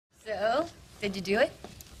Did you do it?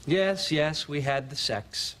 Yes, we had the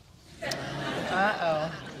sex.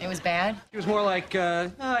 Uh-oh. It was bad? It was more like,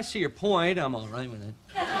 oh, I see your point. I'm all right with it.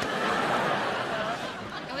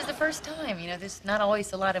 It was the first time. You know, there's not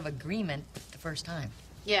always a lot of agreement the first time.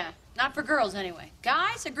 Yeah, not for girls anyway.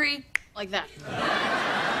 Guys agree like that.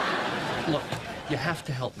 Look, you have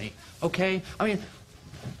to help me, okay? I mean,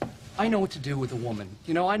 I know what to do with a woman.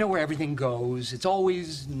 You know, I know where everything goes. It's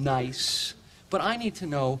always nice. But I need to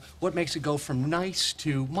know what makes it go from nice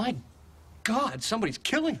to, my God, somebody's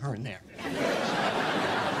killing her in there. All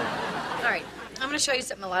right, I'm gonna show you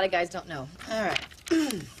something a lot of guys don't know. All right.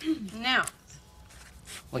 Now.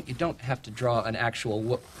 Well, you don't have to draw an actual,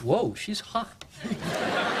 whoa, she's hot.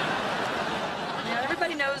 Now,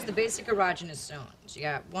 everybody knows the basic erogenous zones. You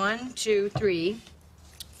got 1, 2, 3,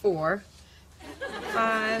 4,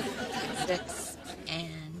 5, 6,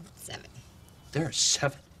 and 7. There are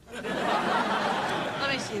 7. Let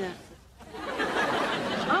me see that.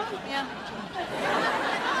 Oh, yeah.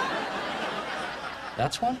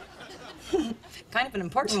 That's one? Kind of an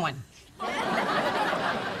important one.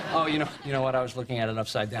 Oh, you know what? I was looking at it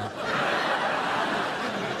upside down.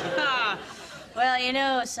 Well, you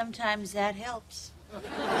know, sometimes that helps.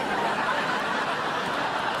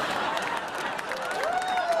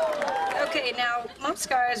 Okay, now, most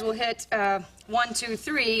guys will hit 1, 2,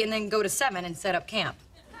 3, and then go to 7 and set up camp.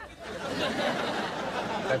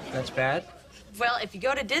 That's bad? Well, if you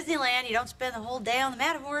go to Disneyland, you don't spend the whole day on the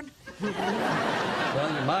Matterhorn. Well,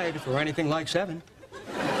 you might if it were anything like 7.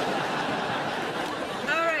 All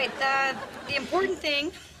right, the important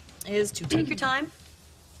thing is to take your time.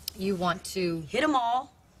 You want to hit them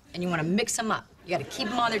all, and you want to mix them up. You got to keep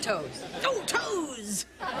them on their toes. Oh, toes!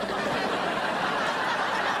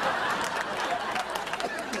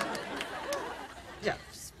 Yeah,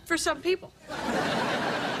 for some people.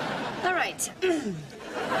 All right.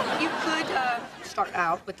 You could start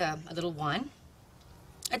out with a little 1,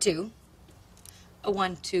 a 2, a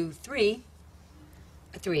 1, 2, 3,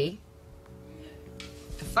 a 3,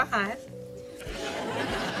 a 5,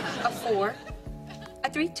 a 4, a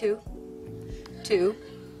 3, 2, 2,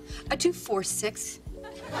 a 2, 4, 6,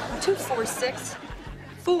 2, 4, 6,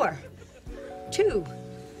 4, 2,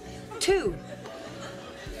 2,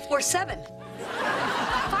 4, 7,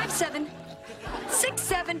 5, 7, 6,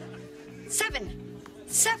 7, 7, 7, 7,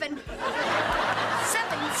 7,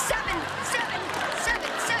 7, 7, 7,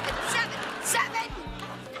 7, 7.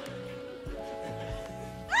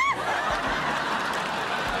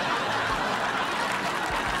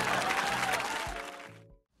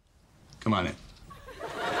 Come on in.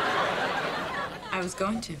 I was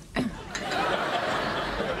going to.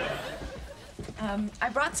 I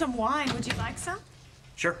brought some wine. Would you like some?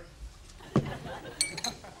 Sure.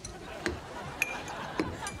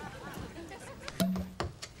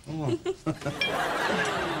 Oh.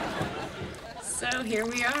 So here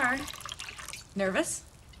we are. Nervous?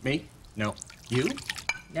 Me? No. You?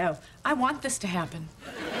 No. I want this to happen.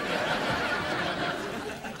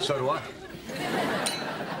 So do I.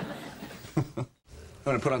 I'm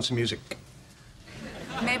gonna put on some music.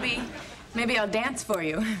 Maybe I'll dance for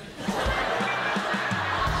you.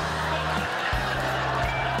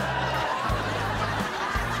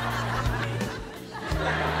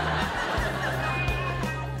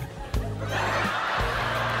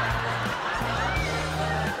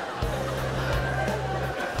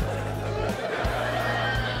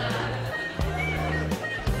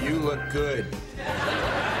 You look good.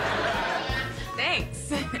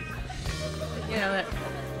 Thanks. You know, that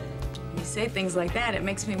when you say things like that, it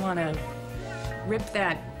makes me want to rip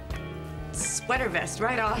that sweater vest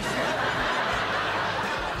right off.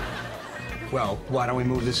 Well, why don't we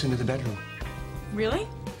move this into the bedroom? Really?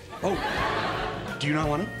 Oh, do you not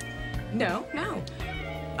want to? No.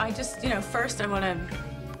 I just, first I want to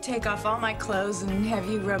take off all my clothes and have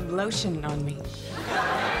you rub lotion on me.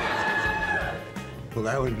 Well,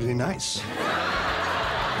 that would be nice.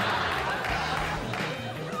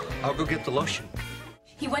 I'll go get the lotion.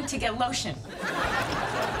 He went to get lotion.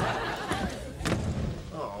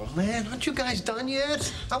 Oh, man, aren't you guys done yet?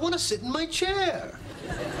 I want to sit in my chair.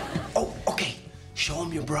 Oh, okay. Show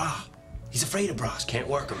him your bra. He's afraid of bras. Can't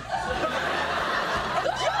work them.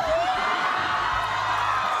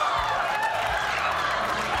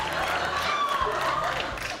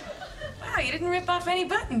 Wow, you didn't rip off any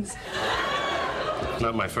buttons.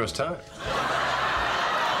 Not my first time.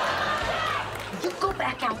 You go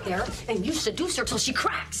back out there and you seduce her till she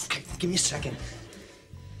cracks. Okay, give me a second.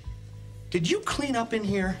 Did you clean up in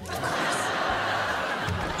here? Of course.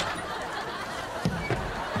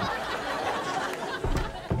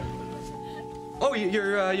 Oh,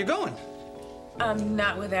 you're going?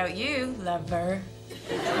 Not without you, lover.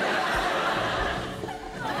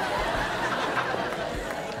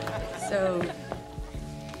 So,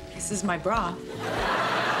 this is my bra.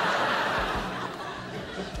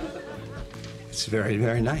 It's very,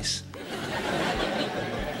 very nice.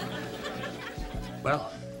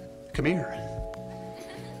 Well, come here.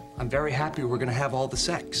 I'm very happy we're gonna have all the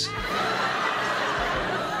sex.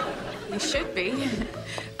 You should be.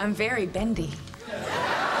 I'm very bendy.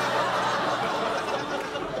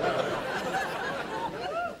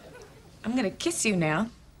 I'm gonna kiss you now.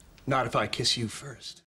 Not if I kiss you first.